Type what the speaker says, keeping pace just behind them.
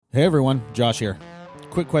Hey everyone, Josh here.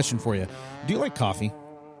 Quick question for you. Do you like coffee?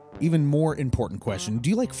 Even more important question, do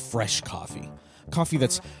you like fresh coffee? Coffee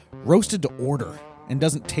that's roasted to order and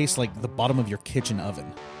doesn't taste like the bottom of your kitchen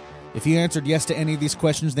oven? If you answered yes to any of these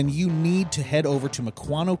questions, then you need to head over to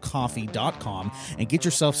MukwanoCoffee.com and get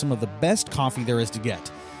yourself some of the best coffee there is to get.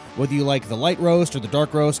 Whether you like the light roast or the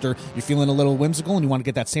dark roast, or you're feeling a little whimsical and you want to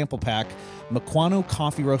get that sample pack, Mukwano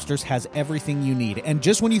Coffee Roasters has everything you need. And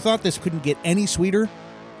just when you thought this couldn't get any sweeter,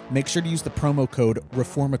 make sure to use the promo code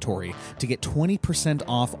REFORMATORY to get 20%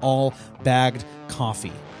 off all bagged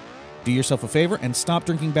coffee. Do yourself a favor and stop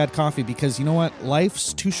drinking bad coffee, because you know what?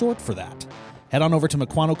 Life's too short for that. Head on over to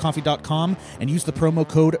MukwanoCoffee.com and use the promo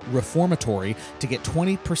code REFORMATORY to get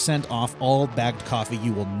 20% off all bagged coffee.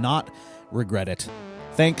 You will not regret it.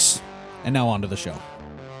 Thanks, and now on to the show.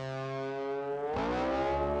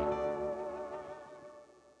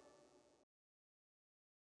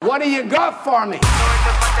 What do you got for me?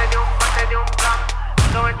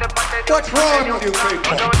 What's wrong with you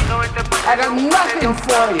people? I got nothing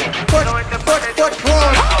for you. What's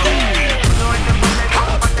wrong?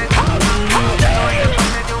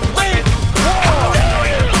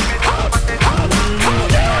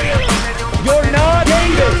 You're not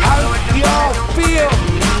David. How do y'all feel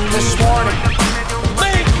this morning?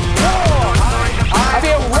 Make war. I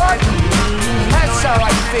feel rotten. That's how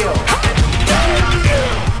I feel.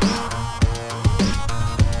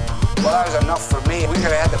 Well, that was enough for me. We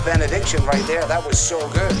could have had the benediction right there. That was so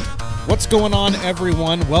good. What's going on,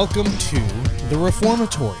 everyone? Welcome to The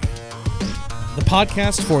Reformatory, the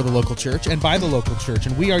podcast for the local church and by the local church.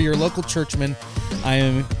 And we are your local churchmen. I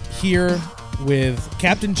am here with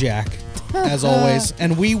Captain Jack, as always,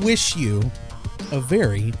 and we wish you a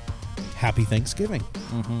very happy Thanksgiving.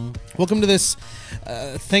 Welcome to this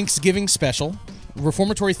Thanksgiving special.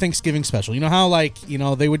 Reformatory Thanksgiving special. You know how,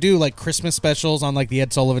 they would do Christmas specials on the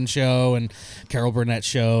Ed Sullivan Show and Carol Burnett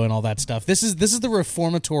Show and all that stuff. This is the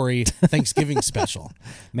Reformatory Thanksgiving speciel.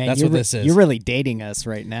 Man, that's what this is. You're really dating us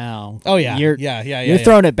right now. Oh yeah, You're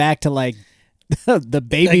throwing it back to the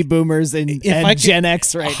baby boomers and Gen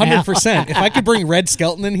X right 100%. now. If I could bring Red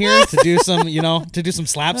Skelton in here to do some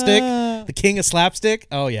slapstick, the king of slapstick.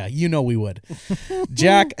 Oh yeah, we would.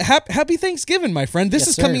 Jack, happy Thanksgiving, my friend. This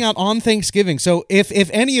is coming out on Thanksgiving. So if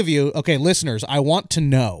any of you, listeners, I want to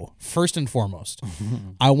know, first and foremost,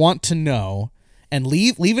 I want to know, and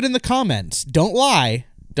leave it in the comments. Don't lie,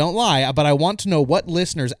 but I want to know what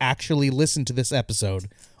listeners actually listen to this episode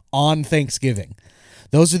on Thanksgiving.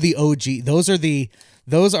 Those are the OG. Those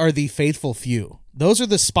are the faithful few. Those are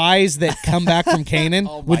the spies that come back from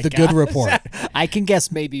Canaan with the good report. I can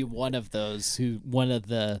guess maybe one of those who one of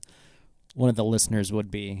the listeners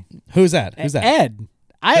would be. Who's that? Ed.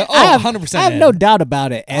 I have 100%. I have no doubt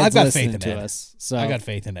about it. Ed's I've got faith in to Ed. us. So I got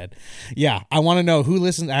faith in Ed. Yeah, I want to know who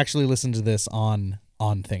actually listens to this on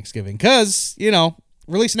Thanksgiving, because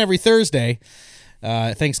releasing every Thursday.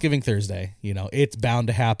 Thanksgiving Thursday, it's bound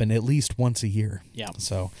to happen at least once a year. Yeah.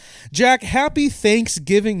 So, Jack, happy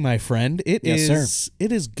Thanksgiving, my friend. Yes, sir.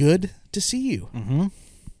 It is good to see you. Mm-hmm.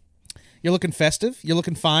 You're looking festive. You're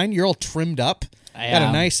looking fine. You're all trimmed up. Got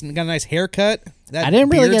a nice haircut. That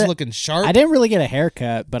beard's looking sharp. I didn't really get a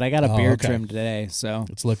haircut, but I got a beard trim today, so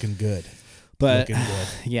it's looking good. But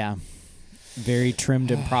yeah, very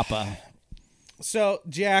trimmed and proper. So,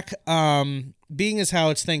 Jack, being as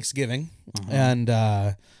how it's Thanksgiving, and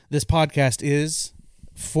this podcast is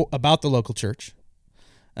about the local church,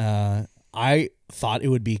 I thought it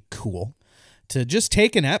would be cool to just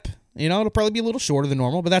take an ep. It'll probably be a little shorter than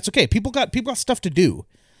normal, but that's okay. People got stuff to do.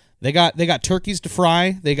 They got turkeys to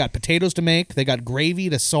fry. They got potatoes to make. They got gravy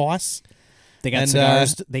to sauce. They got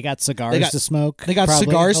cigars. They got cigars to smoke. They got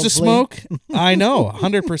cigars to smoke. I know,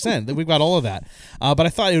 100%. We've got all of that. But I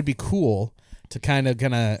thought it would be cool to kind of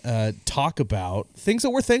talk about things that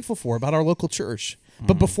we're thankful for about our local church.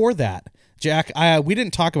 But before that, Jack, we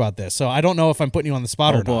didn't talk about this, so I don't know if I'm putting you on the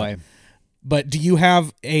spot or not. Boy. But do you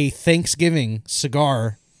have a Thanksgiving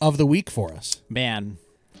cigar of the week for us? Man,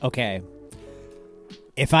 okay.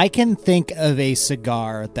 If I can think of a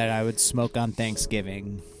cigar that I would smoke on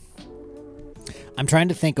Thanksgiving, I'm trying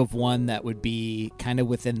to think of one that would be kind of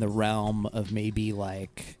within the realm of maybe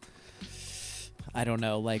I don't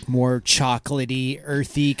know, more chocolatey,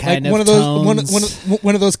 earthy kind of tones.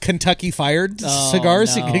 One of those Kentucky Fired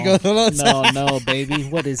cigars. No. You can go, no, baby.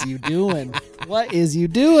 What is you doing? What is you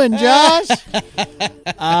doing, Josh?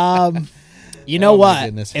 You know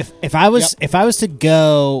what? If I was to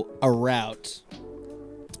go a route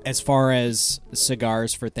as far as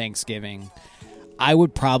cigars for Thanksgiving, I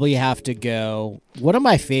would probably have to go. One of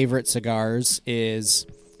my favorite cigars is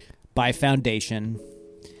by Foundation.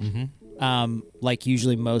 Like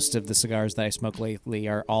usually most of the cigars that I smoke lately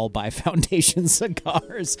are all by Foundation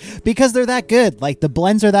cigars because they're that good. Like the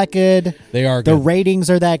blends are that good. They are The good. ratings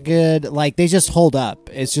are that good. Like they just hold up.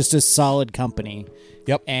 It's just a solid company.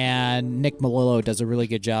 Yep. And Nick Melillo does a really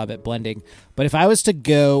good job at blending. But if I was to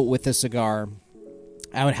go with a cigar,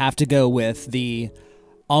 I would have to go with the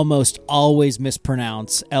almost always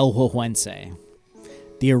mispronounced El Huense,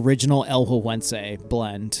 the original El Huense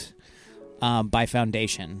blend by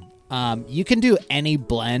Foundation. You can do any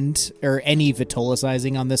blend or any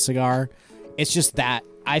vitolicizing on this cigar. It's just that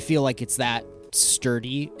I feel like it's that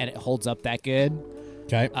sturdy and it holds up that good.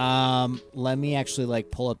 Okay. Let me actually like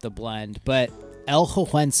pull up the blend, but El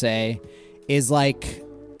Huense is like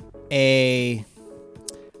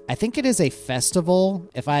I think it is a festival.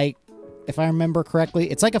 If I remember correctly,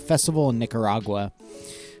 it's like a festival in Nicaragua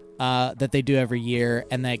that they do every year,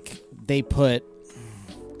 and like they put,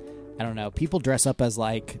 I don't know, people dress up as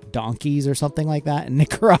like donkeys or something like that in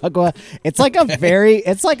Nicaragua. It's like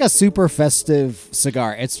it's like a super festive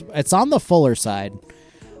cigar. It's on the fuller side.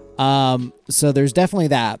 So there's definitely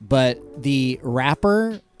that, but the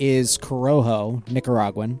wrapper is Corojo,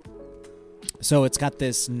 Nicaraguan. So it's got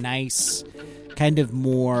this nice kind of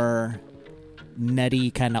more nutty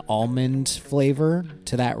kind of almond flavor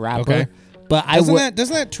to that wrapper. Okay. But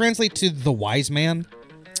doesn't that translate to the wise man?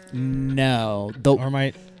 No, Or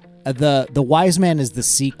might the Wise Man is the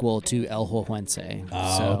sequel to El Huense.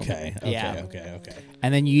 Oh, So, okay. Yeah. Okay.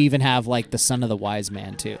 And then you even have like the Son of the Wise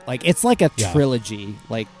Man too. Like it's like a Yeah. trilogy.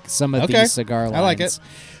 Like some of Okay. these cigar lines. I like it.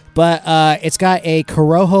 But it's got a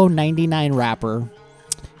Corojo 99 wrapper,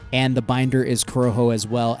 and the binder is Corojo as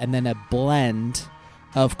well, and then a blend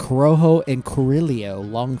of Corojo and Corillo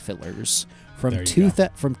long fillers from There you go.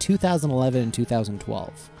 from 2011 and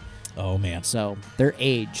 2012. Oh man, So they're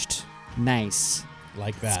aged nice.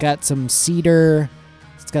 like that. It's got some cedar.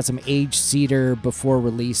 It's got some aged cedar before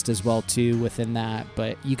released as well too within that.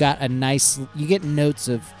 But you got you get notes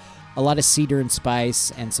of a lot of cedar and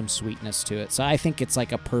spice and some sweetness to it. So I think it's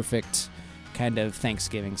like a perfect kind of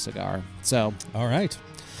Thanksgiving cigar. So All right.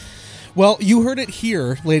 Well, you heard it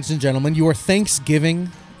here, ladies and gentlemen. Your Thanksgiving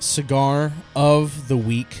cigar of the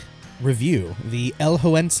week review, the El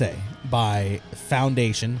Huense by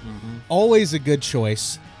Foundation. Always a good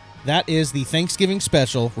choice. That is the Thanksgiving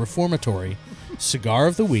special reformatory cigar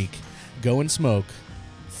of the week. Go and smoke,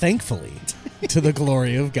 thankfully, to the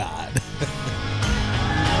glory of God.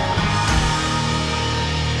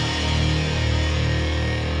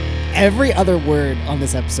 every other word on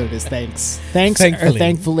this episode is thanks. Thanks or Thankfully.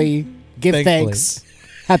 thankfully. Give Thankfully. thanks.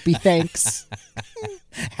 Happy thanks.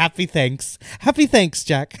 Happy thanks. Happy thanks,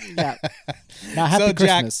 Jack. Yeah. Now happy So,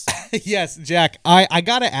 Jack, Christmas. yes, Jack, I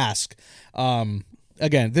gotta ask.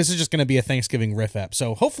 Again, this is just gonna be a Thanksgiving riff ep,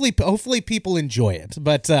 so hopefully people enjoy it.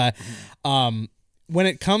 But when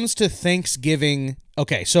it comes to Thanksgiving,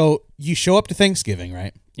 okay, so you show up to Thanksgiving,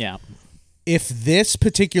 right? Yeah. If this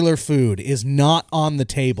particular food is not on the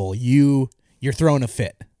table, you're throwing a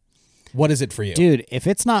fit. What is it for you? Dude, if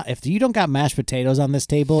you don't got mashed potatoes on this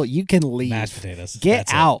table, you can leave. Mashed potatoes. Get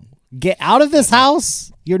That's it. out. Get out of this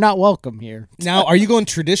house. You're not welcome here. Now, are you going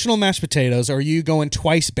traditional mashed potatoes or are you going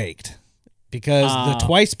twice baked? Because the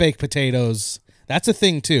twice baked potatoes, that's a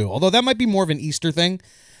thing too. Although that might be more of an Easter thing.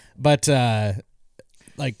 But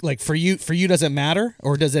like for you does it matter,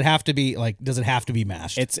 or does it have to be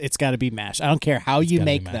mashed? It's got to be mashed. I don't care how you gotta be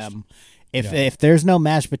make mashed. them. If Yeah. if there's no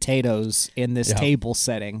mashed potatoes in this Yeah. table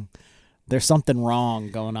setting, there's something wrong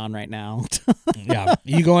going on right now. Yeah. Are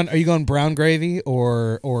you going brown gravy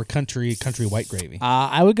or country white gravy?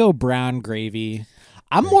 I would go brown gravy.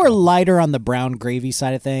 I'm more lighter on the brown gravy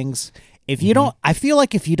side of things. If you don't, I feel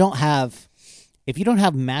like if you don't have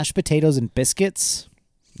mashed potatoes and biscuits,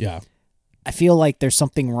 Yeah. I feel like there's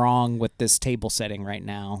something wrong with this table setting right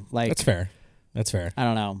now. Like That's fair. I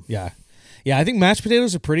don't know. Yeah. Yeah, I think mashed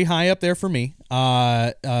potatoes are pretty high up there for me.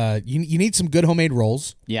 You need some good homemade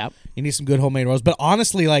rolls. Yeah. You need some good homemade rolls. But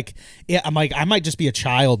honestly, like, yeah, I'm like, I might just be a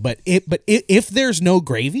child, but if there's no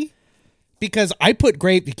gravy, because I put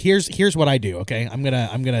gravy. Here's what I do. Okay, I'm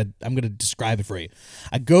gonna describe it for you.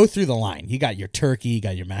 I go through the line. You got your turkey, you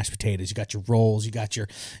got your mashed potatoes, you got your rolls, you got your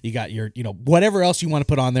whatever else you want to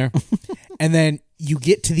put on there, and then you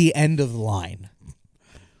get to the end of the line,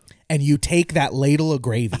 and you take that ladle of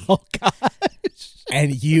gravy. Oh gosh.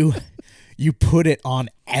 And you put it on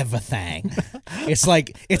everything. It's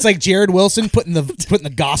like Jared Wilson putting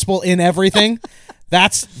the gospel in everything.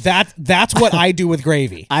 That's what I do with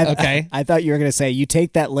gravy. Okay. I thought you were gonna say you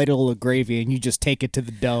take that ladle of gravy and you just take it to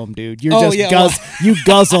the dome, dude. You're Oh, just yeah, you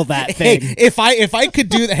guzzle that Hey, thing. if I could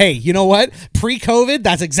do that, hey, you know what? Pre-COVID,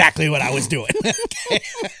 that's exactly what I was doing.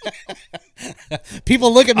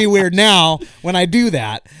 People look at me weird now when I do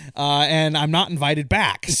that, and I'm not invited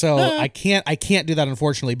back. So I can't do that,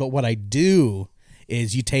 unfortunately. But what I do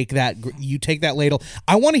is you take that ladle.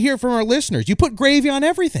 I want to hear from our listeners. You put gravy on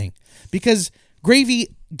everything because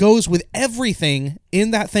gravy goes with everything in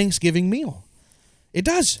that Thanksgiving meal. It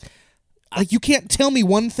does. Like, you can't tell me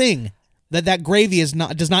one thing that gravy does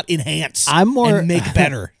not enhance and make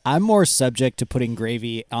better. I'm more subject to putting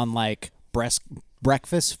gravy on like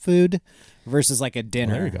breakfast food versus like a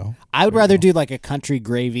dinner. There you go. I would rather do like a country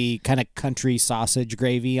gravy, kind of country sausage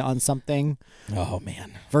gravy on something. Oh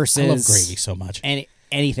man, versus I love gravy so much.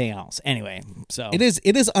 Anything else. Anyway, so It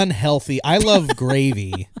is unhealthy. I love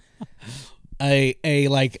gravy. An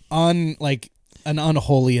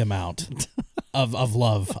unholy amount of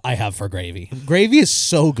love I have for gravy. Gravy is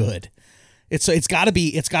so good. It's got to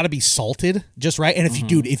be salted just right. And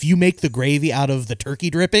if you make the gravy out of the turkey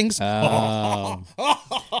drippings, man,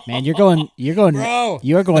 you're going Bro.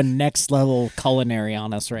 you're going next level culinary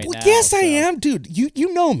on us right now. yes, I am, dude.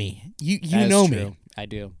 You know me. You That is know true. me. I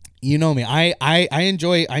do. You know me. I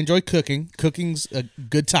enjoy cooking. Cooking's a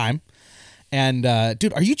good time. And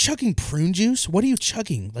dude, are you chugging prune juice? What are you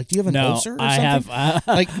chugging? Like, do you have an ulcer or something? I have.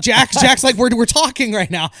 Like Jack's like we're talking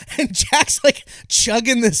right now, and Jack's like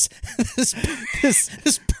chugging this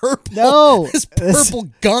purple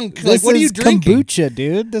gunk. Like, This what are you is drinking? kombucha,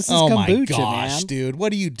 dude. This is Oh my kombucha, gosh, man. dude!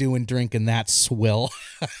 What are you doing drinking that swill?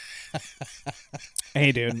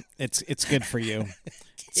 Hey, dude, it's good for you.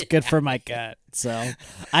 It's good for my gut. So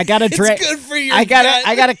I gotta drink. It's good for your I gut.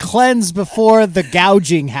 gotta cleanse before the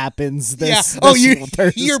gouging happens. This, Oh, this you're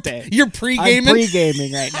Thursday. you're I'm pre-gaming.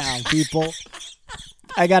 pre-gaming right now, people.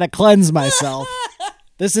 I gotta cleanse myself.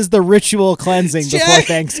 This is the ritual cleansing before Jack-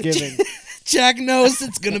 Thanksgiving. Jack knows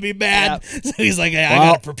it's gonna be bad, so he's like, I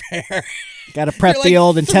Well, gotta prepare. Gotta prep You're the like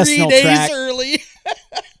old 3 intestinal days tract. early.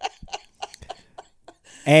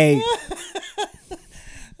 Hey,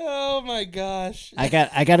 Oh my gosh. I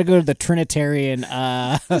got to go to the Trinitarian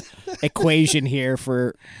equation here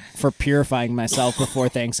for purifying myself before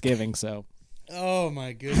Thanksgiving. So Oh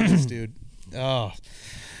my goodness, dude. Oh,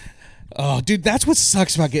 dude, that's what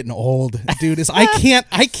sucks about getting old, dude. Is I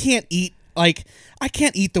can't eat I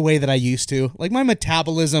can't eat the way that I used to. Like, my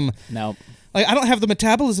metabolism. no, Like, I don't have the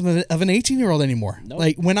metabolism of an 18-year-old anymore. Nope.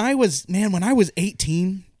 Like, when I was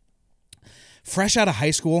 18, fresh out of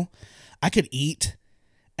high school, I could eat,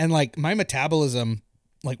 and like my metabolism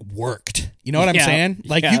like worked. You know what I'm Yeah, saying?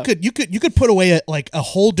 Like, yeah. you could put away a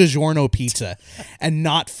whole DiGiorno pizza and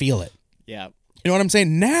not feel it. yeah, You know what I'm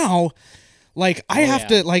saying? Now, like, I have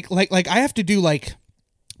to like I have to do like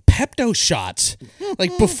Pepto shots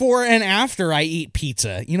like before and after I eat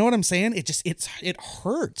pizza. You know what I'm saying? It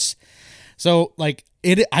hurts. So like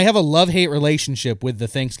I have a love-hate relationship with the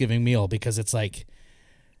Thanksgiving meal because it's like,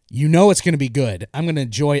 you know, it's going to be good. I'm going to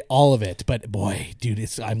enjoy all of it, but boy, dude,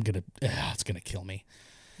 it's going to kill me.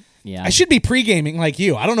 yeah. I should be pre-gaming like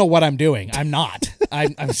you. I don't know what I'm doing. I'm not.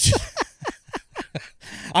 I'm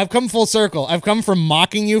I've come full circle. I've come from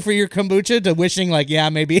mocking you for your kombucha to wishing like, yeah,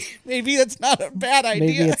 maybe that's not a bad idea.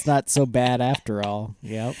 Maybe it's not so bad after all.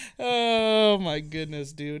 Yep. Oh my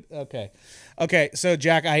goodness, dude. Okay. So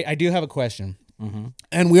Jack, I do have a question,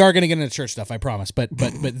 and we are going to get into church stuff, I promise. But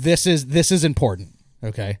this is important,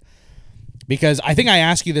 okay? Because I think I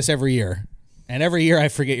ask you this every year, and every year I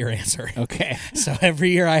forget your answer. Okay. So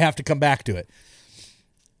every year I have to come back to it.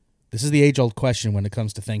 This is the age-old question when it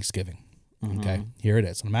comes to Thanksgiving. Okay, here it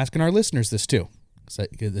is. And I'm asking our listeners this too,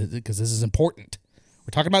 because this is important. We're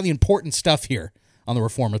talking about the important stuff here on the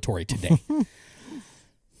Reformatory today.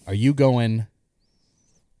 Are you going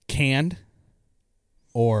canned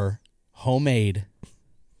or homemade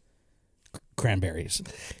cranberries?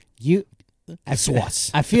 Sauce.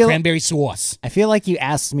 I feel cranberry sauce. I feel like you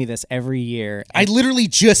ask me this every year. I literally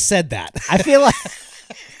just said that. I feel like,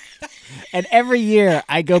 and every year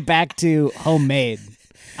I go back to homemade.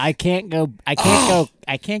 I can't go Dude.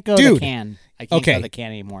 the can. I can't go the can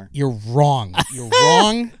anymore. You're wrong. You're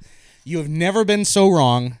wrong. You have never been so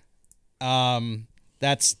wrong.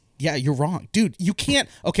 You're wrong. Dude, you can't.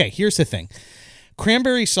 Okay, here's the thing.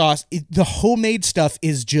 Cranberry sauce, the homemade stuff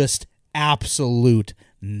is just absolute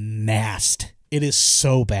nasty. It is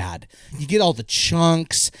so bad. You get all the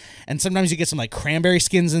chunks, and sometimes you get some like cranberry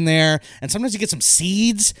skins in there, and sometimes you get some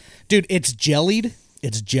seeds. Dude, it's jellied.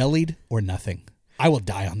 It's jellied or nothing. I will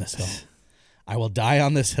die on this hill. I will die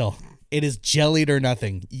on this hill. It is jellied or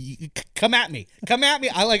nothing. Come at me. Come at me.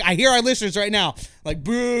 I hear our listeners right now. Like,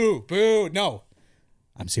 boo, boo. No.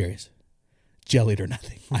 I'm serious. Jellied or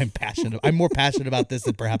nothing. I'm passionate. I'm more passionate about this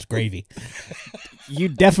than perhaps gravy. You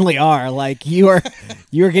definitely are. Like you are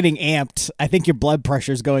getting amped. I think your blood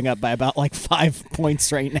pressure is going up by about like 5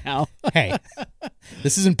 points right now. Hey,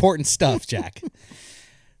 this is important stuff, Jack.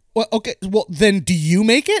 Well, okay. Well, then do you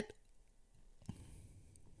make it?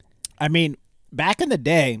 I mean, back in the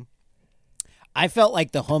day, I felt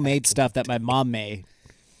like the homemade stuff that my mom made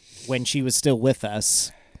when she was still with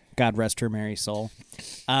us, God rest her merry soul,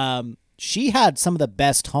 she had some of the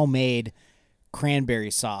best homemade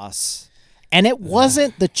cranberry sauce. And it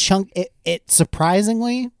wasn't the chunk. It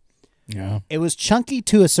surprisingly, it was chunky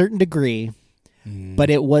to a certain degree, but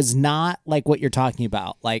it was not like what you're talking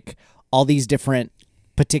about, like all these different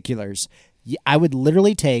particulars. I would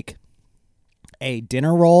literally take a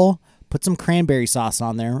dinner roll, put some cranberry sauce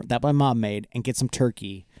on there that my mom made, and get some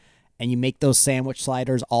turkey. And you make those sandwich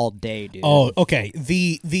sliders all day, dude. Oh, okay.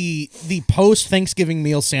 The post Thanksgiving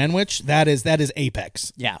meal sandwich, that is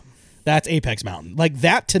apex. Yeah. That's Apex Mountain. Like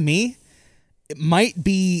that to me, it might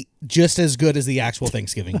be just as good as the actual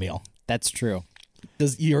Thanksgiving meal. That's true.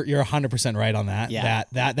 You're 100% right on that. Yeah.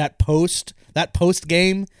 That post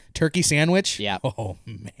game turkey sandwich. Yeah. Oh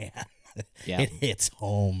man. Yeah. It hits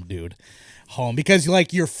home, dude. Home because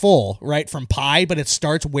like you're full, right, from pie, but it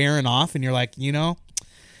starts wearing off and you're like,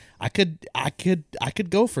 I could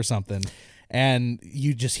go for something. And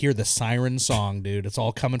you just hear the siren song, dude. It's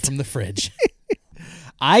all coming from the fridge.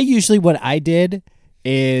 I usually, what I did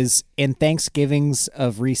is in Thanksgivings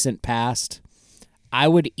of recent past, I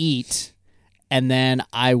would eat and then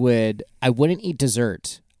I wouldn't eat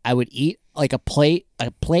dessert. I would eat like a plate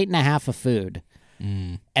and a half of food.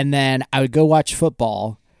 And then I would go watch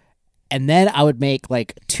football and then I would make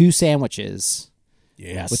like 2 sandwiches.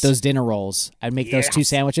 Yes. With those dinner rolls. I'd make those 2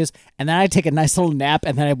 sandwiches, and then I'd take a nice little nap,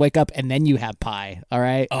 and then I'd wake up, and then you have pie, all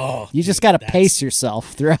right? Oh, you just got to pace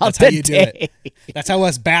yourself throughout that's the how you day. do it. That's how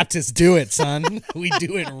us Baptists do it, son. We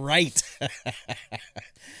do it right.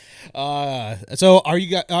 So are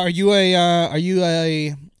you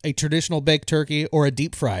a traditional baked turkey or a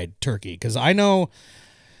deep fried turkey? Because I know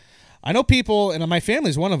people, and my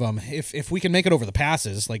family's one of them. If we can make it over the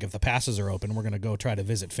passes, like if the passes are open, we're gonna go try to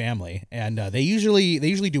visit family, and they usually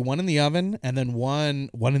do one in the oven and then one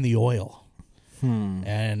in the oil,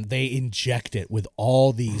 and they inject it with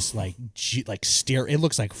all these It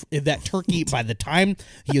looks like that turkey. By the time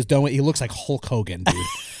he is done with, he looks like Hulk Hogan, dude.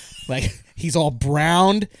 Like he's all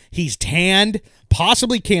browned, he's tanned,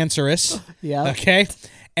 possibly cancerous. Yeah. Okay,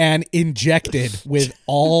 and injected with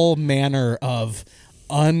all manner of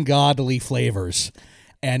ungodly flavors.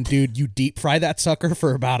 And dude, you deep fry that sucker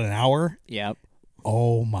for about an hour. Yep.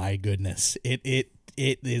 Oh my goodness. It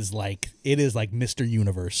is like Mr.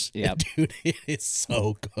 Universe. Yep. Dude, it is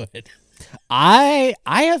so good. I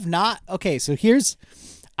have not. Okay, so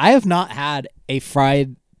I have not had a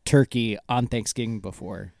fried turkey on Thanksgiving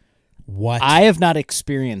before. What? I have not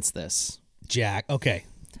experienced this. Jack. Okay.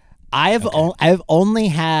 I've only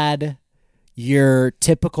had your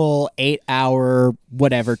typical 8-hour,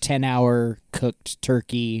 whatever, 10-hour cooked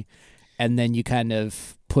turkey, and then you kind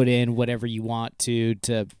of put in whatever you want to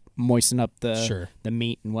moisten up the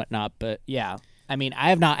meat and whatnot. But yeah, I mean, I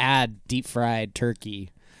have not had deep fried turkey.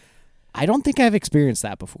 I don't think I've experienced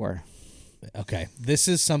that before. Okay. This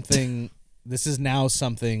is now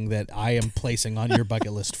something that I am placing on your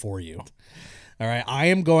bucket list for you. All right. I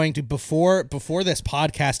am going to, before this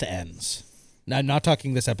podcast ends, I'm not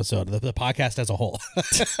talking this episode, the podcast as a whole.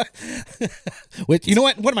 Which, you know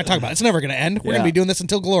what? What am I talking about? It's never going to end. We're going to be doing this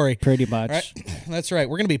until glory. Pretty much. Right? That's right.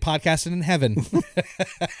 We're going to be podcasting in heaven.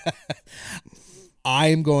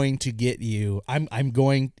 I'm going to get you.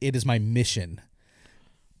 It is my mission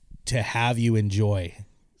to have you enjoy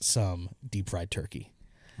some deep fried turkey.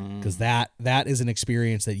 Because that is an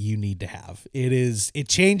experience that you need to have. It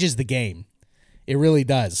changes the game. It really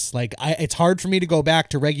does. Like it's hard for me to go back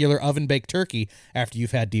to regular oven baked turkey after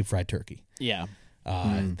you've had deep fried turkey. Yeah.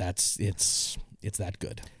 It's that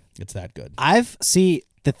good. It's that good.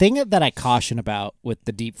 The thing that I caution about with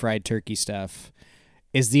the deep fried turkey stuff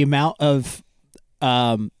is the amount of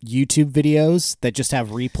YouTube videos that just have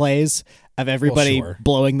replays of everybody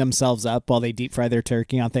blowing themselves up while they deep fry their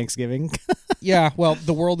turkey on Thanksgiving. Yeah, well,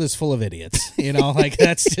 the world is full of idiots, like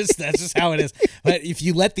that's just how it is. But if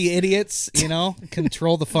you let the idiots,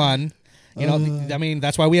 control the fun, I mean,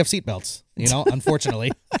 that's why we have seatbelts,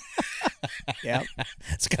 unfortunately. Yeah.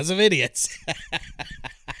 It's because of idiots.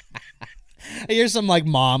 Here's some like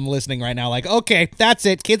mom listening right now, like, okay, that's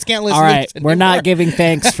it. Kids can't listen. All right, to this we're anymore. not giving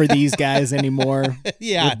thanks for these guys anymore.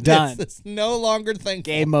 Yeah, we're done. It's no longer thankful.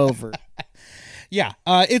 Game over. Yeah,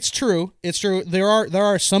 it's true. It's true. There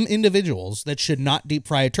are some individuals that should not deep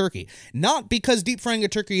fry a turkey, not because deep frying a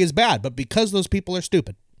turkey is bad, but because those people are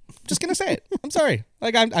stupid. Just gonna say it. I'm sorry.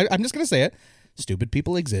 Like I'm just gonna say it. Stupid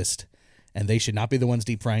people exist, and they should not be the ones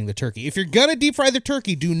deep frying the turkey. If you're gonna deep fry the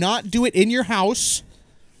turkey, do not do it in your house.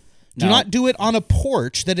 Do No. not do it on a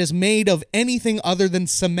porch that is made of anything other than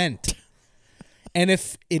cement. And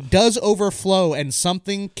if it does overflow and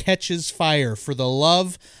something catches fire, for the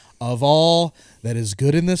love of all that is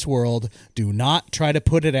good in this world, do not try to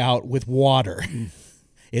put it out with water.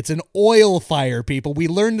 It's an oil fire, people. We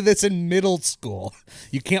learned this in middle school.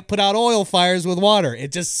 You can't put out oil fires with water.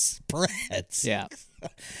 It just spreads. Yeah.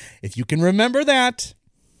 If you can remember that,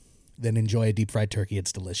 then enjoy a deep fried turkey.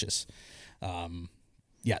 It's delicious.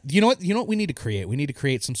 Yeah. You know what we need to create? We need to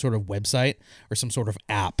create some sort of website or some sort of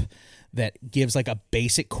app that gives like a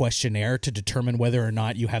basic questionnaire to determine whether or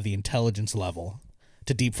not you have the intelligence level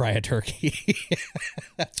to deep fry a turkey.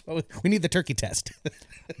 That's what we need, the turkey test.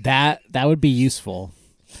 That would be useful.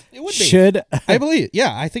 It would be. I believe.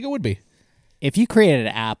 Yeah, I think it would be. If you created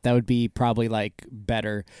an app, that would be probably like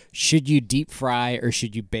better. Should you deep fry or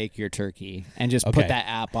should you bake your turkey? And just Okay. put that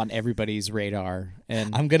app on everybody's radar.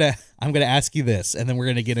 And I'm gonna ask you this, and then we're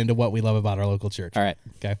gonna get into what we love about our local church. all right.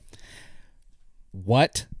 Okay.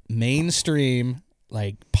 What mainstream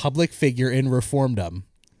like public figure in reformdom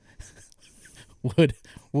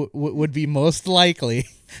would be most likely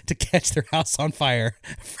to catch their house on fire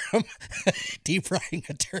from deep frying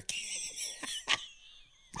a turkey?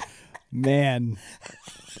 Man,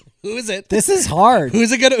 Who is it? this is hard.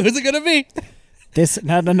 Who's it gonna be?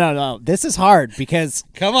 No. This is hard because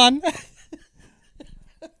Come on.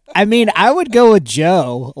 I mean, I would go with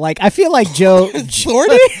Joe. Like, I feel like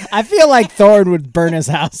Thorny? I feel like Thorne would burn his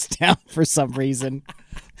house down for some reason,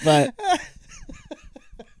 but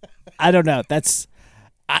I don't know.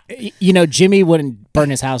 Jimmy wouldn't burn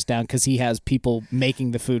his house down because he has people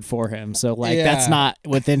making the food for him. So, like, that's Yeah. not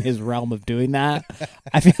within his realm of doing that.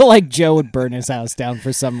 I feel like Joe would burn his house down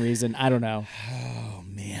for some reason. I don't know. Oh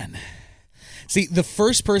man. See, the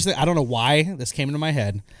first person, I don't know why this came into my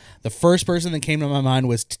head. The first person that came to my mind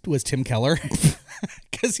was Tim Keller.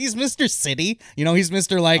 Cuz he's Mr. City. He's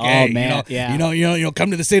Mr. like, Oh, hey, man, yeah. come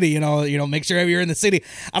to the city, make sure you're in the city.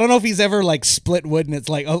 I don't know if he's ever like split wood and it's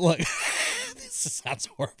like, oh look, this sounds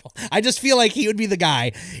horrible. I just feel like he would be the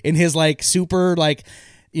guy in his like super like,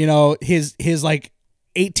 his like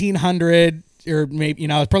 1800 or maybe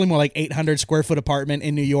it's probably more like 800 square foot apartment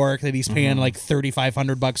in New York that he's paying like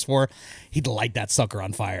 $3,500 for. He'd light that sucker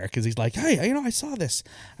on fire because he's like, hey, I saw this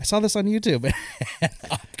on YouTube. And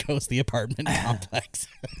up goes the apartment complex.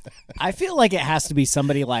 I feel like it has to be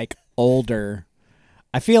somebody like older.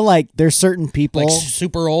 I feel like there's certain people. Like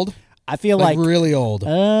super old, I feel like like really old,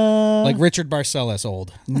 like Richard Barcelos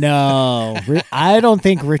old. no, I don't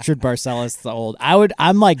think Richard Barcelos is old.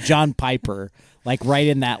 I'm like John Piper, like right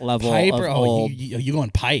in that level Piper, of old. you going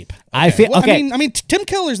pipe? I feel- Well, okay. I mean, Tim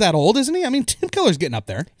Keller's that old, isn't he? I mean, Tim Keller's getting up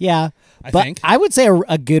there. Yeah, I but think. I would say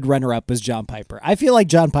a good runner-up is John Piper. I feel like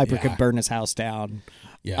John Piper Yeah. could burn his house down.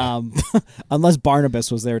 Yeah. Unless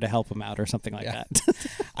Barnabas was there to help him out or something like that.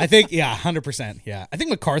 I think, 100%. Yeah. I think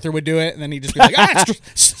MacArthur would do it, and then he'd just be like,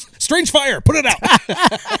 strange fire, put it out.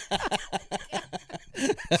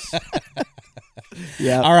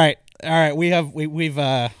 Yeah. All right. We've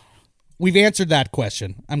answered that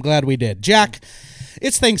question. I'm glad we did. Jack,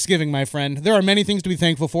 it's Thanksgiving, my friend. There are many things to be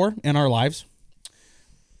thankful for in our lives.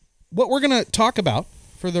 What we're going to talk about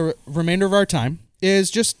for the remainder of our time is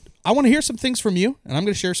just, I want to hear some things from you, and I'm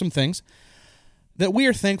going to share some things that we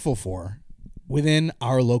are thankful for within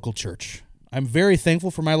our local church. I'm very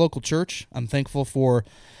thankful for my local church. I'm thankful for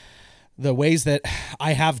the ways that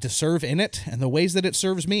I have to serve in it and the ways that it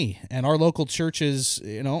serves me. And our local churches,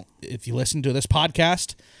 if you listen to this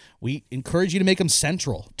podcast, we encourage you to make them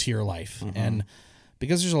central to your life. And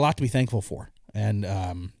because there's a lot to be thankful for. And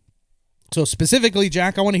so specifically,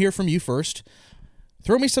 Jack, I want to hear from you first.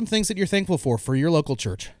 Throw me some things that you're thankful for your local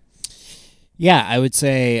church. Yeah, I would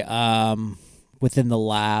say within the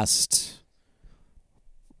last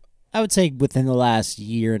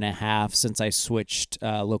year and a half since I switched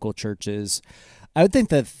local churches, I would think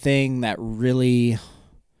the thing that really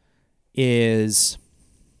is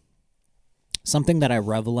something that I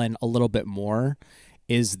revel in a little bit more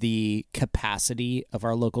is the capacity of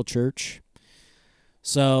our local church.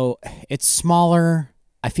 So it's smaller.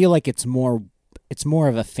 I feel like it's more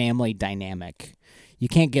of a family dynamic. You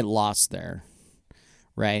can't get lost there,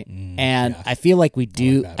 right? And I feel like we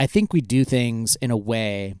do. that. I think we do things in a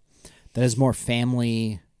way that is more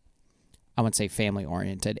family. I wouldn't say family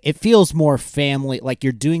oriented. It feels more family, like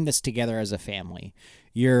you're doing this together as a family.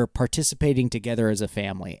 You're participating together as a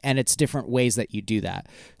family, and it's different ways that you do that.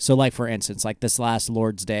 So, like for instance, like this last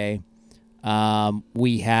Lord's Day,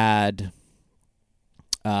 we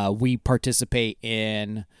participate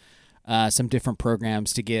in some different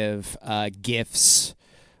programs to give gifts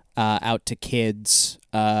out to kids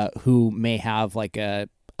who may have like a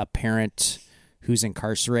parent who's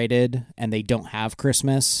incarcerated and they don't have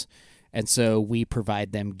Christmas. And so we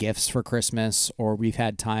provide them gifts for Christmas, or we've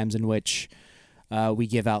had times in which we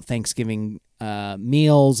give out Thanksgiving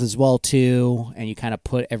meals as well too, and you kind of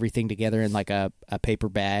put everything together in like a paper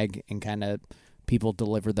bag and kind of people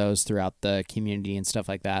deliver those throughout the community and stuff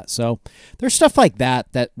like that. So there's stuff like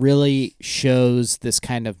that that really shows this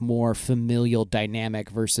kind of more familial dynamic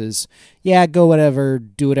versus, yeah, go whatever,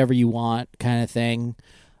 do whatever you want kind of thing.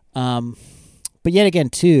 But yet again,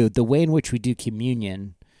 too, the way in which we do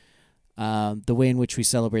communion, the way in which we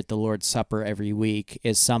celebrate the Lord's Supper every week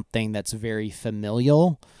is something that's very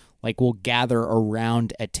familial. Like we'll gather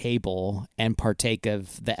around a table and partake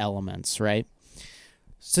of the elements, right?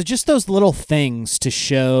 So just those little things to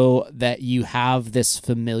show that you have this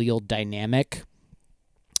familial dynamic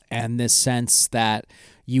and this sense that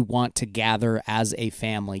you want to gather as a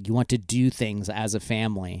family. You want to do things as a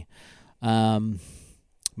family.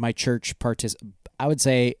 My church I would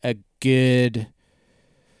say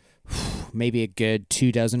maybe a good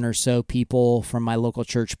 24 or so people from my local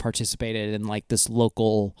church participated in like this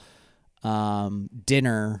local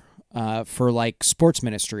dinner for like sports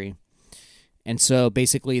ministry. And so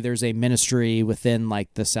basically there's a ministry within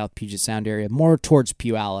like the South Puget Sound area, more towards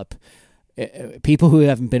Puyallup. People who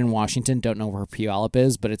haven't been in Washington don't know where Puyallup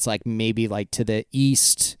is, but it's like maybe like to the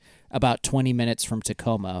east, about 20 minutes from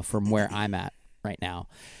Tacoma, from where I'm at right now.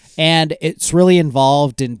 And it's really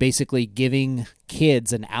involved in basically giving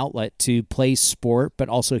kids an outlet to play sport, but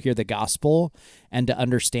also hear the gospel and to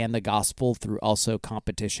understand the gospel through also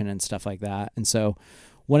competition and stuff like that. And so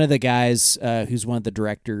one of the guys who's one of the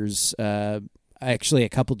directors, actually a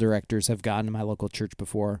couple directors have gone to my local church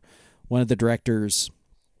before. One of the directors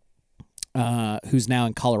who's now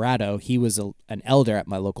in Colorado, he was an elder at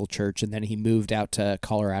my local church, and then he moved out to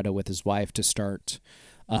Colorado with his wife to start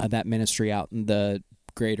that ministry out in the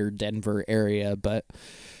greater Denver area. But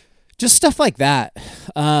just stuff like that.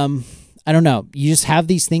 I don't know. You just have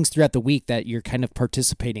these things throughout the week that you're kind of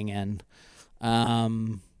participating in,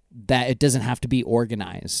 that it doesn't have to be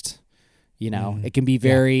organized. You know, it can be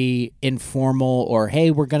very informal, or,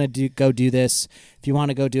 hey, we're going to go do this. If you want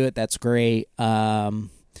to go do it, that's great.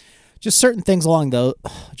 Just certain things along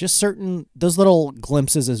those little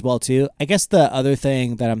glimpses as well too. I guess the other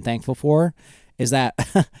thing that I'm thankful for is that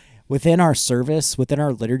within our service, within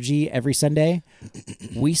our liturgy every Sunday,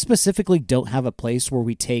 we specifically don't have a place where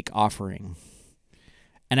we take offering.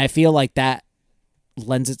 And I feel like that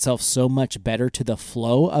lends itself so much better to the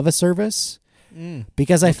flow of a service,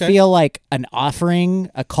 because I feel like an offering,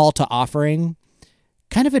 a call to offering,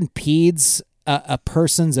 kind of impedes a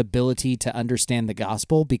person's ability to understand the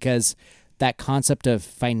gospel, because that concept of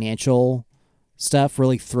financial stuff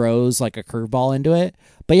really throws like a curveball into it.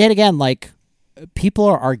 But yet again, like, people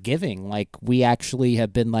are giving. Like, we actually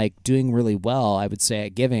have been like doing really well, I would say,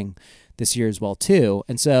 at giving this year as well too.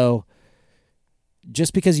 And so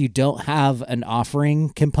just because you don't have an offering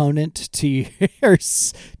component to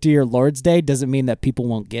your Lord's Day doesn't mean that people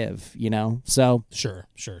won't give, you know? So Sure.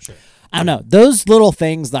 I don't know. Those little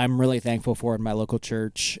things that I'm really thankful for in my local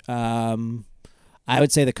church. I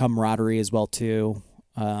would say the camaraderie as well too.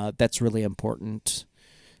 That's really important.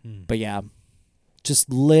 But yeah,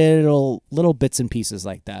 just little bits and pieces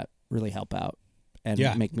like that really help out and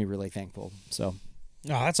make me really thankful. So,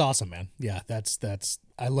 oh, that's awesome, man. Yeah, that's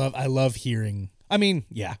I love hearing. I mean,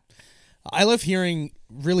 yeah, I love hearing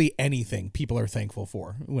really anything people are thankful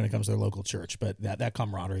for when it comes to their local church. But that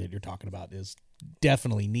camaraderie that you're talking about is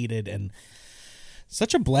definitely needed and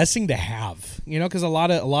such a blessing to have, you know, because a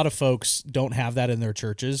lot of folks don't have that in their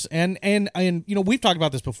churches. And you know, we've talked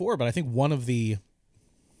about this before, but I think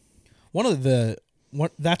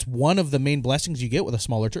that's one of the main blessings you get with a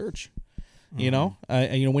smaller church. You know,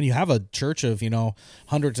 when you have a church of, you know,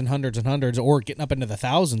 hundreds and hundreds and hundreds, or getting up into the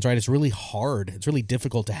thousands, right? It's really hard. It's really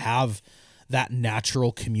difficult to have that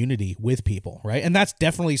natural community with people, right? And that's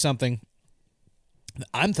definitely something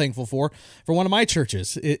I'm thankful for one of my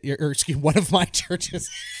churches, one of my churches.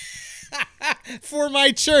 For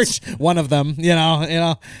my church, one of them, the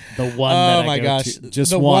one oh that my I go gosh, to.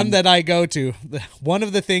 Just the one. that I go to. One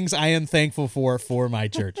of the things I am thankful for my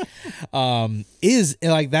church, is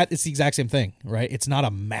like that. It's the exact same thing, right? It's not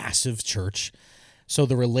a massive church, so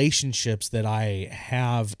the relationships that I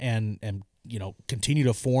have and continue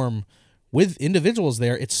to form with individuals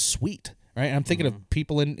there, it's sweet, right? And I'm thinking of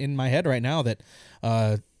people in my head right now that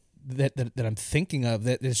I'm thinking of.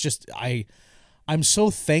 That it's just I'm so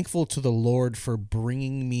thankful to the Lord for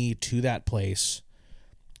bringing me to that place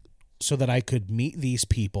so that I could meet these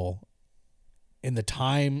people in the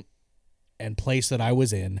time and place that I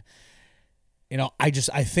was in. I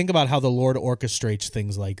think about how the Lord orchestrates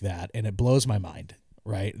things like that, and it blows my mind,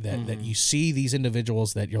 right? That you see these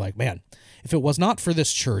individuals that you're like, man, if it was not for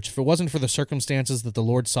this church, if it wasn't for the circumstances that the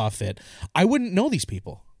Lord saw fit, I wouldn't know these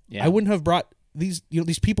people. Yeah. I wouldn't have brought these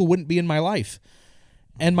people wouldn't be in my life.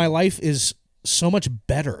 And my life is so much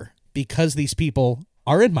better because these people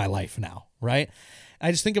are in my life now, right?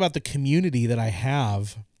 I just think about the community that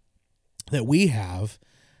we have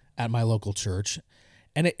at my local church,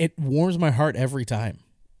 and it warms my heart every time.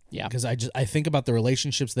 Yeah. Because I think about the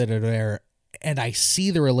relationships that are there, and I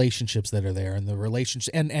see the relationships that are there, and the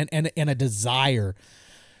relationship and a desire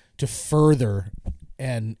to further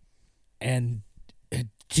and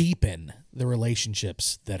deepen the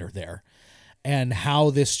relationships that are there, and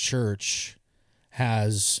how this church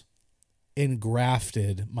has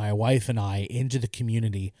engrafted my wife and I into the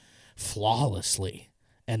community flawlessly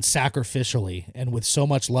and sacrificially and with so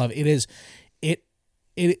much love. It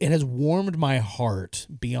has warmed my heart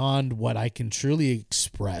beyond what I can truly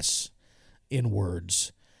express in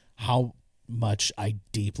words, how much I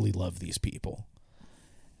deeply love these people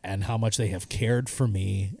and how much they have cared for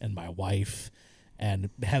me and my wife and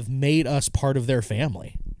have made us part of their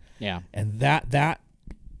family. Yeah. And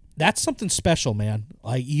that's something special, man.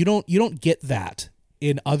 Like you don't get that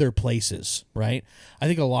in other places, right? I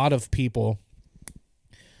think a lot of people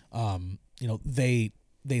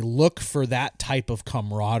they look for that type of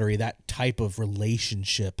camaraderie, that type of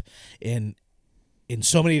relationship in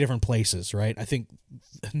so many different places, right? I think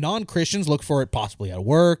non-Christians look for it possibly at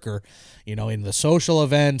work or, in the social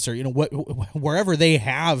events or, wherever they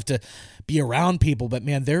have to be around people. But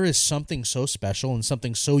man, there is something so special and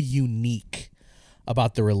something so unique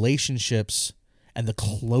about the relationships and the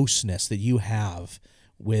closeness that you have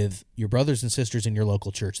with your brothers and sisters in your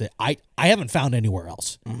local church that I haven't found anywhere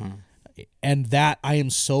else. Mm-hmm. And that I am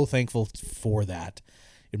so thankful for that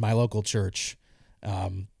in my local church.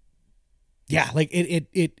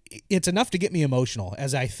 It's enough to get me emotional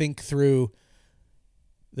as I think through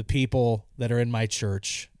the people that are in my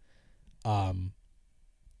church, and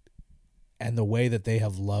the way that they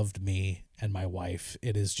have loved me and my wife.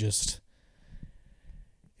 It is just,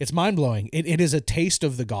 it's mind blowing. It is a taste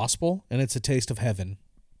of the gospel, and it's a taste of heaven,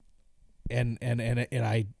 and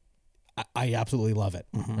I absolutely love it.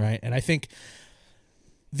 Mm-hmm. Right. And I think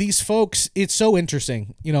these folks, it's so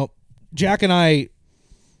interesting. Jack and I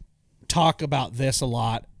talk about this a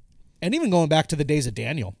lot, and even going back to the days of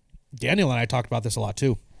Daniel and I talked about this a lot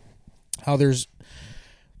too, how there's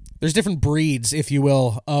different breeds, if you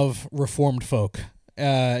will, of Reformed folk,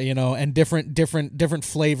 and different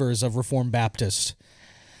flavors of Reformed Baptist.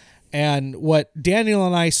 And what Daniel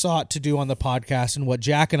and I sought to do on the podcast, and what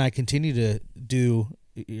Jack and I continue to do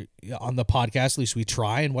on the podcast, at least we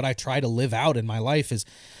try, and what I try to live out in my life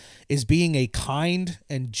is being a kind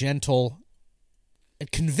and gentle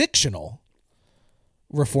and convictional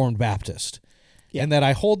Reformed Baptist. Yeah. And that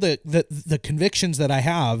I hold the convictions that I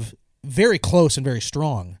have very close and very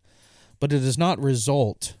strong, but it does not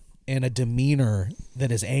result in a demeanor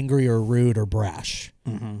that is angry or rude or brash,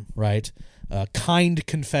 right? Kind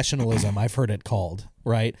confessionalism, I've heard it called,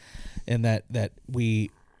 right? And that we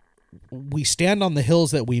stand on the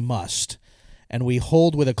hills that we must, and we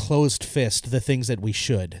hold with a closed fist the things that we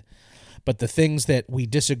should, but the things that we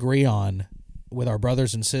disagree on with our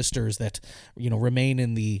brothers and sisters that remain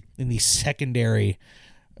in the secondary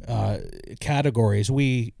categories,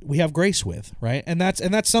 we have grace with, right? And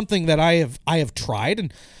that's something that I have tried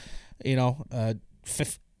and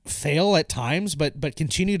fail at times, but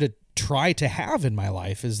continue to try to have in my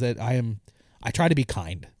life, is that I try to be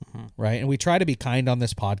kind, right? And we try to be kind on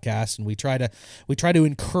this podcast, and we try to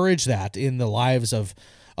encourage that in the lives of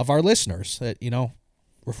our listeners, that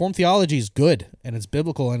Reformed theology is good and it's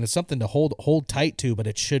biblical and it's something to hold tight to, but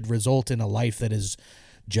it should result in a life that is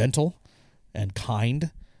gentle and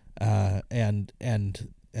kind, and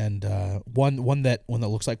one that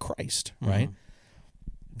looks like Christ, right?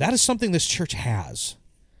 That is something this church has,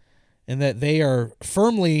 and that they are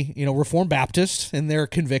firmly, Reformed Baptist in their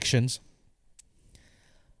convictions,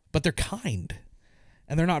 but they're kind,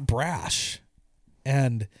 and they're not brash,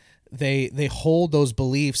 and they hold those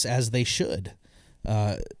beliefs as they should,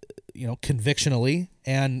 convictionally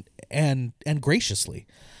and graciously.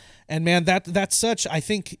 And man, that's such, I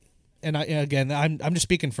think, and I'm just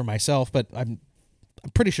speaking for myself, but I'm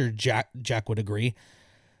pretty sure Jack would agree.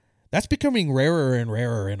 That's becoming rarer and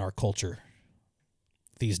rarer in our culture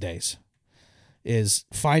these days, is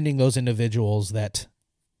finding those individuals that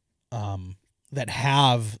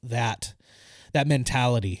have that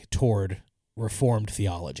mentality toward Reformed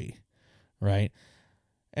theology, right?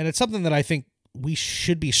 And it's something that I think we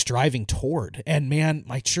should be striving toward. And man,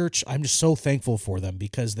 my church, I'm just so thankful for them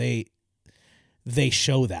because they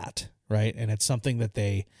show that, right? And it's something that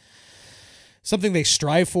they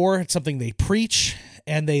strive for. It's something they preach,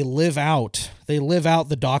 and they live out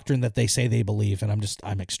the doctrine that they say they believe. And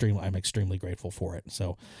I'm extremely grateful for it.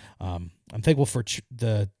 So I'm thankful for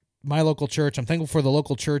my local church. I'm thankful for the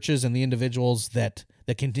local churches and the individuals that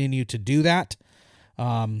continue to do that.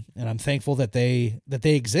 And I'm thankful that they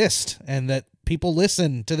exist and that people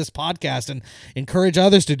listen to this podcast and encourage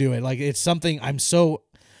others to do it. Like, it's something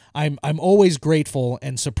I'm always grateful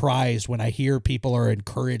and surprised when I hear people are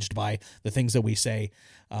encouraged by the things that we say,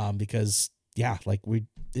 because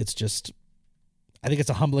it's just, I think it's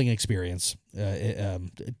a humbling experience,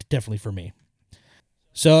 definitely for me.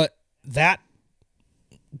 So that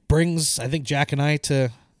brings, I think, Jack and I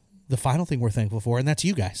to the final thing we're thankful for, and that's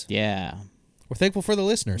you guys. Yeah. We're thankful for the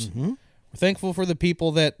listeners. Mm-hmm. We're thankful for the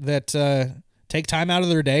people that take time out of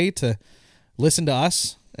their day to listen to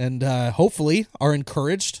us, and hopefully are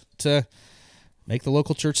encouraged to make the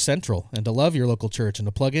local church central and to love your local church and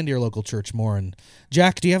to plug into your local church more. And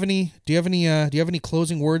Jack, do you have any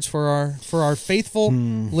closing words for our faithful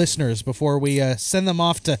listeners before we send them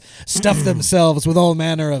off to stuff themselves with all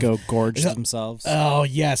manner of go gorge themselves? Oh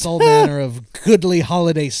yes, all manner of goodly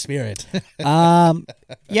holiday spirit.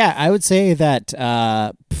 Yeah, I would say that.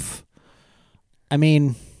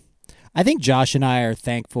 I think Josh and I are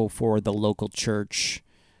thankful for the local church.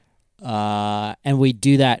 And we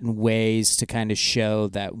do that in ways to kind of show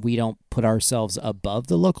that we don't put ourselves above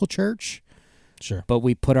the local church. Sure. But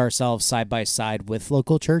we put ourselves side by side with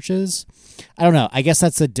local churches. I don't know. I guess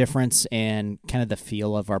that's the difference in kind of the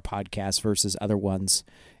feel of our podcast versus other ones,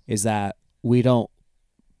 is that we don't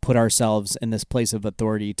put ourselves in this place of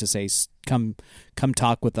authority to say, come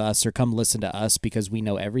talk with us or come listen to us because we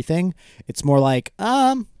know everything. It's more like,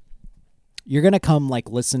 you're going to come like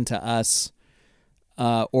listen to us,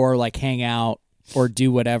 or like hang out or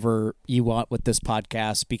do whatever you want with this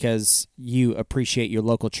podcast because you appreciate your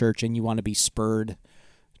local church and you want to be spurred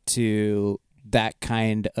to that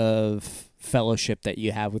kind of fellowship that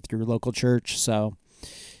you have with your local church. So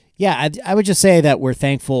yeah, I would just say that we're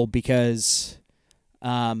thankful because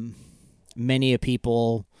many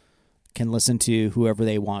people can listen to whoever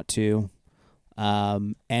they want to.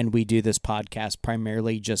 And we do this podcast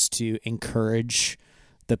primarily just to encourage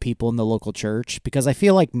the people in the local church, because I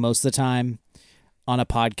feel like most of the time on a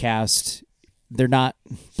podcast, they're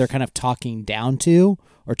kind of talking down to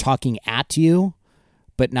or talking at you,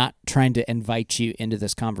 but not trying to invite you into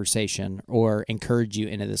this conversation or encourage you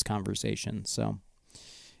into this conversation. So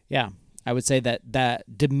yeah, I would say that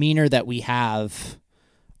demeanor that we have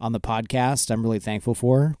on the podcast, I'm really thankful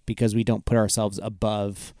for, because we don't put ourselves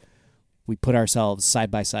above. We put ourselves side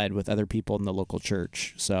by side with other people in the local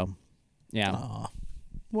church. So, yeah. Aww.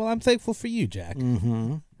 Well, I'm thankful for you, Jack.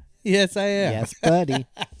 Mm-hmm. Yes, I am. Yes, buddy.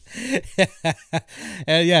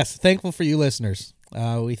 And yes, thankful for you listeners.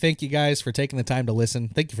 We thank you guys for taking the time to listen.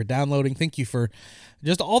 Thank you for downloading. Thank you for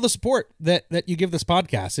just all the support that you give this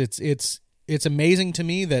podcast. It's amazing to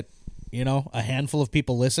me that, a handful of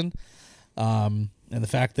people listen. And the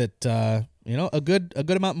fact that, a good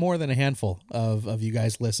amount more than a handful of you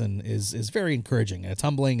guys listen is very encouraging. And it's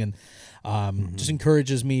humbling and just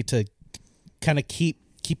encourages me to kind of keep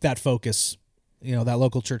that focus, that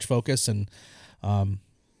local church focus. And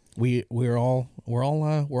we're all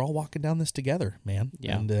walking down this together, man.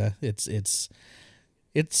 Yeah. And it's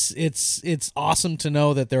awesome to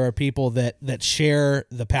know that there are people that share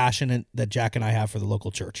the passion that Jack and I have for the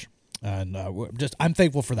local church. And I'm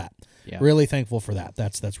thankful for that. Yeah. Really thankful for that.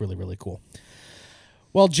 That's really, really cool.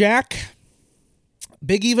 Well, Jack,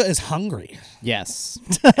 Big Eva is hungry. Yes.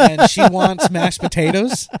 And she wants mashed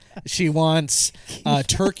potatoes. She wants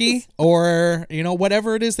turkey, or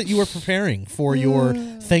whatever it is that you are preparing for your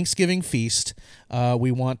Thanksgiving feast.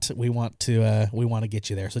 We want to get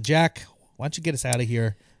you there. So Jack, why don't you get us out of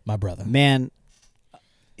here, my brother? Man,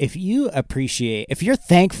 if you're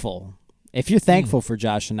thankful If you're thankful for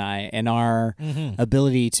Josh and I and our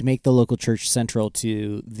ability to make the local church central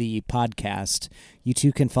to the podcast, you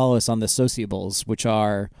too can follow us on the sociables, which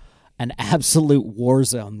are an absolute war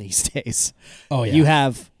zone these days. Oh, yeah. You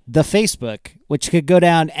have the Facebook, which could go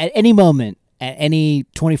down at any moment, at any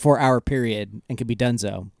 24-hour period, and could be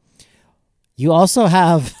donezo. You also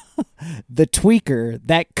have the Tweaker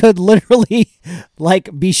that could literally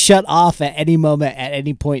be shut off at any moment, at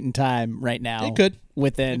any point in time right now. It could.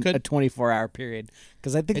 Within a 24-hour period.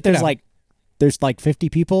 Because I think It could there's 50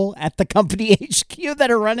 people at the company HQ that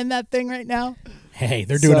are running that thing right now. Hey,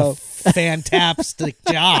 they're doing a fantastic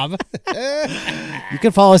job. You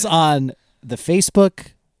can follow us on the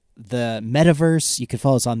Facebook, the Metaverse. You can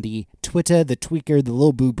follow us on the Twitter, the Tweaker, the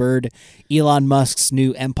Little Boo Bird, Elon Musk's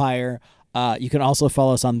new empire. You can also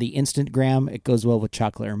follow us on the Instagram. It goes well with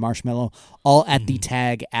chocolate or marshmallow. All at the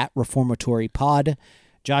tag at Reformatory Pod.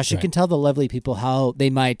 Josh, you can tell the lovely people how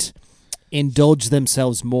they might indulge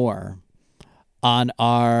themselves more on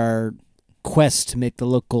our quest to make the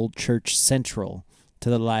local church central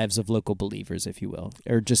to the lives of local believers, if you will,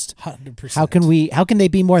 or just 100%. How can they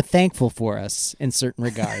be more thankful for us in certain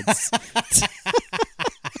regards?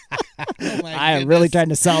 I am really trying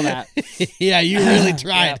to sell that. Yeah, you really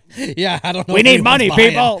tried. Yeah, I don't know. We if need anyone's money, buying.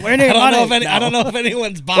 people. We need money. I don't know if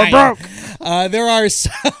anyone's buying. We're broke. There are so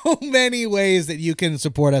many ways that you can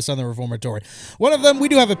support us on the Reformatory. One of them, we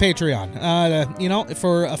do have a Patreon.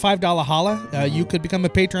 For a $5 holla, you could become a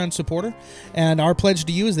Patreon supporter, and our pledge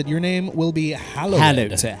to you is that your name will be hallowed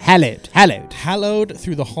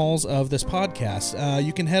through the halls of this podcast.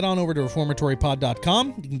 You can head on over to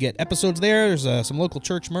reformatorypod.com. You can get episodes there. There's some local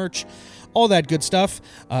church merch, all that good stuff.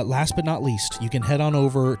 Last but not least, you can head on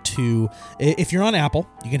over to, if you're on Apple,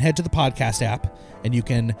 you can head to the podcast app, and you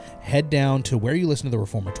can head down to where you listen to the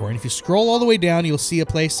Reformatory. And if you scroll all the way down, you'll see a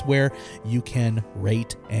place where you can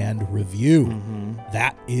rate and review.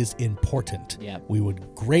 That is important. Yep. We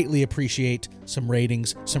would greatly appreciate some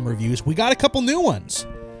ratings, some reviews. We got a couple new ones.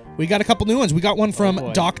 We got one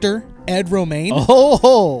from Dr. Ed Romaine.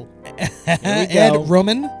 Oh, Ed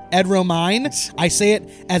Romine. I say it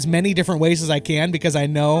as many different ways as I can because I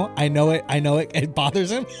know it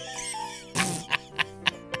bothers him.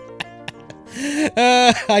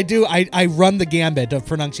 I do. I run the gambit of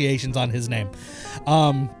pronunciations on his name.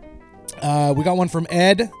 We got one from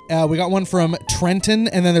Ed. We got one from Trenton,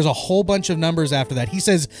 and then there's a whole bunch of numbers after that. He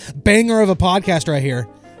says, "Banger of a podcast right here.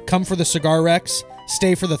 Come for the cigar Rex.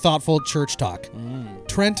 Stay for the thoughtful church talk."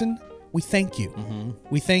 Trenton, we thank you.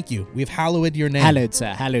 We thank you. We've hallowed your name. hallowed,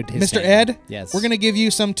 sir. Hallowed his Mr. name. Ed, Yes. we're going to give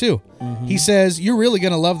you some too. He says, "You're really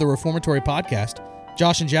going to love the Reformatory podcast.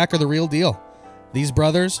 Josh and Jack are the real deal. These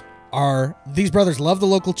brothers love the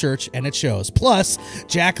local church, and it shows. Plus,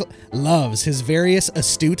 Jack loves his various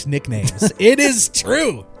astute nicknames." It is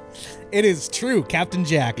true. It is true. Captain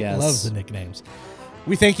Jack loves the nicknames.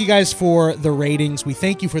 We thank you guys for the ratings. We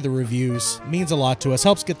thank you for the reviews. It means a lot to us.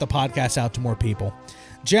 Helps get the podcast out to more people.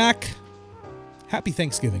 Jack, happy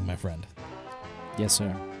Thanksgiving, my friend. Yes,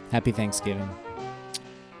 sir. Happy Thanksgiving.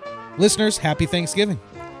 Listeners, happy Thanksgiving.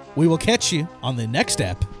 We will catch you on the next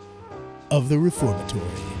step of the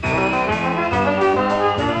Reformatory.